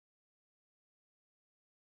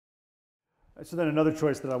So then another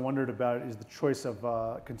choice that I wondered about is the choice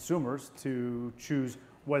of consumers to choose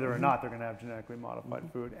whether or not they're going to have genetically modified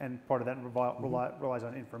food, and part of that relies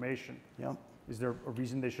on information. Yep. Is there a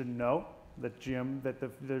reason they should know that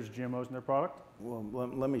there's GMOs in their product? Well,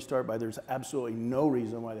 let me start by there's absolutely no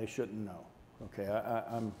reason why they shouldn't know. Okay,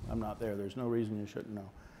 I'm not there. There's no reason you shouldn't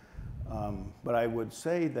know. But I would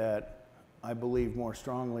say that I believe more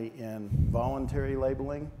strongly in voluntary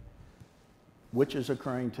labeling, which is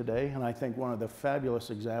occurring today. And I think one of the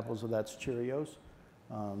fabulous examples of that's Cheerios.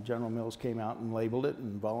 General Mills came out and labeled it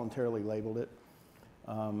and voluntarily labeled it.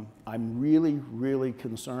 I'm really, really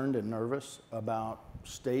concerned and nervous about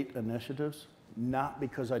state initiatives, not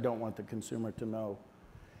because I don't want the consumer to know.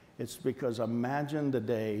 It's because imagine the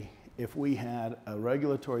day if we had a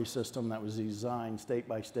regulatory system that was designed state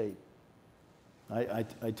by state. I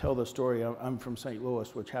tell the story, I'm from St.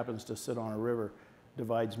 Louis, which happens to sit on a river,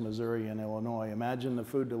 divides Missouri and Illinois. Imagine the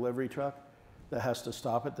food delivery truck that has to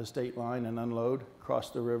stop at the state line and unload, cross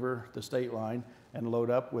the river, the state line, and load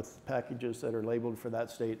up with packages that are labeled for that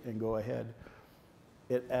state and go ahead.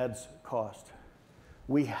 It adds cost.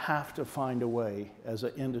 We have to find a way as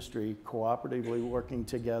an industry, cooperatively working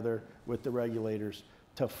together with the regulators,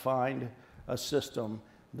 to find a system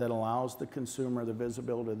that allows the consumer the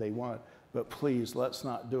visibility they want. But please, let's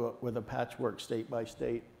not do it with a patchwork state by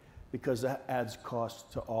state, because that adds cost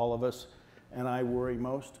to all of us. And I worry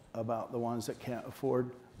most about the ones that can't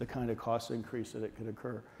afford the kind of cost increase that it could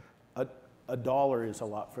occur. $1 is a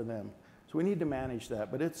lot for them. So we need to manage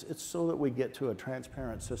that, but it's so that we get to a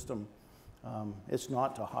transparent system. It's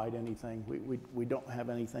not to hide anything. We don't have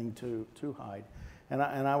anything to hide. And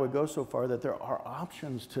I would go so far that there are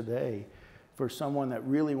options today for someone that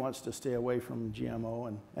really wants to stay away from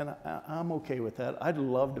GMO, and I'm okay with that. I'd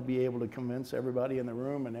love to be able to convince everybody in the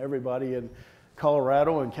room and everybody in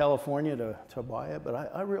Colorado and California to buy it,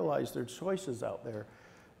 but I realize there's choices out there.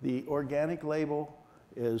 The organic label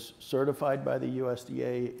is certified by the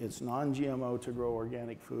USDA. It's non-GMO to grow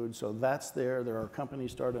organic food, so that's there. There are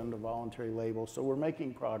companies starting to voluntary label, so we're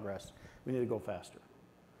making progress. We need to go faster.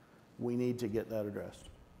 We need to get that addressed.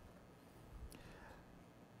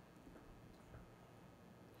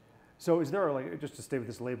 So is there, just to stay with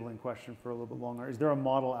this labeling question for a little bit longer, is there a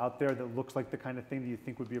model out there that looks like the kind of thing that you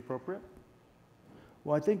think would be appropriate?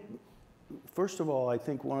 Well, I think, first of all, I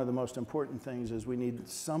think one of the most important things is we need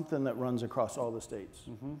something that runs across all the states.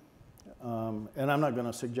 And I'm not going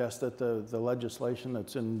to suggest that the legislation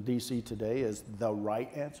that's in DC today is the right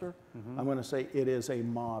answer. I'm going to say it is a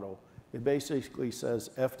model. It basically says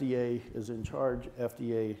FDA is in charge,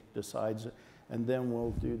 FDA decides it, and then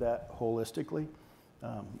we'll do that holistically.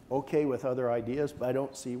 Okay with other ideas, but I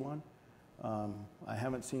don't see one. I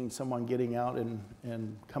haven't seen someone getting out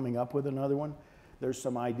and coming up with another one. There's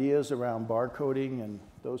some ideas around barcoding and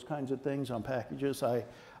those kinds of things on packages.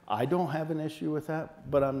 I don't have an issue with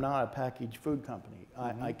that, but I'm not a packaged food company.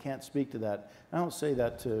 I can't speak to that. I don't say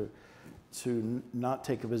that to not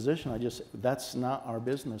take a position. That's not our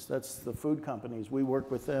business. That's the food companies. We work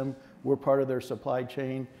with them. We're part of their supply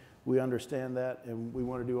chain. We understand that, and we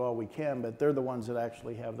want to do all we can, but they're the ones that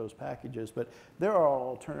actually have those packages. But there are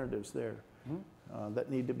alternatives there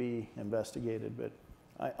that need to be investigated. But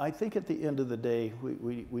I think at the end of the day,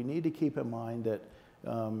 we need to keep in mind that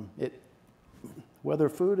whether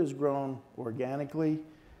food is grown organically,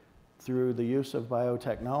 through the use of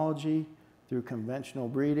biotechnology, through conventional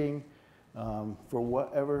breeding, for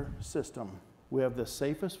whatever system, we have the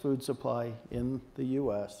safest food supply in the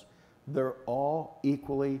US. They're all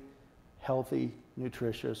equally healthy,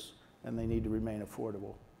 nutritious, and they need to remain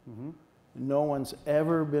affordable. No one's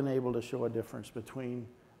ever been able to show a difference between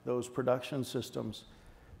those production systems.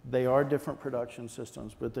 They are different production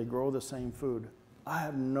systems, but they grow the same food. I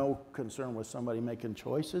have no concern with somebody making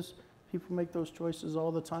choices. People make those choices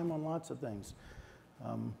all the time on lots of things.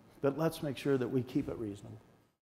 But let's make sure that we keep it reasonable.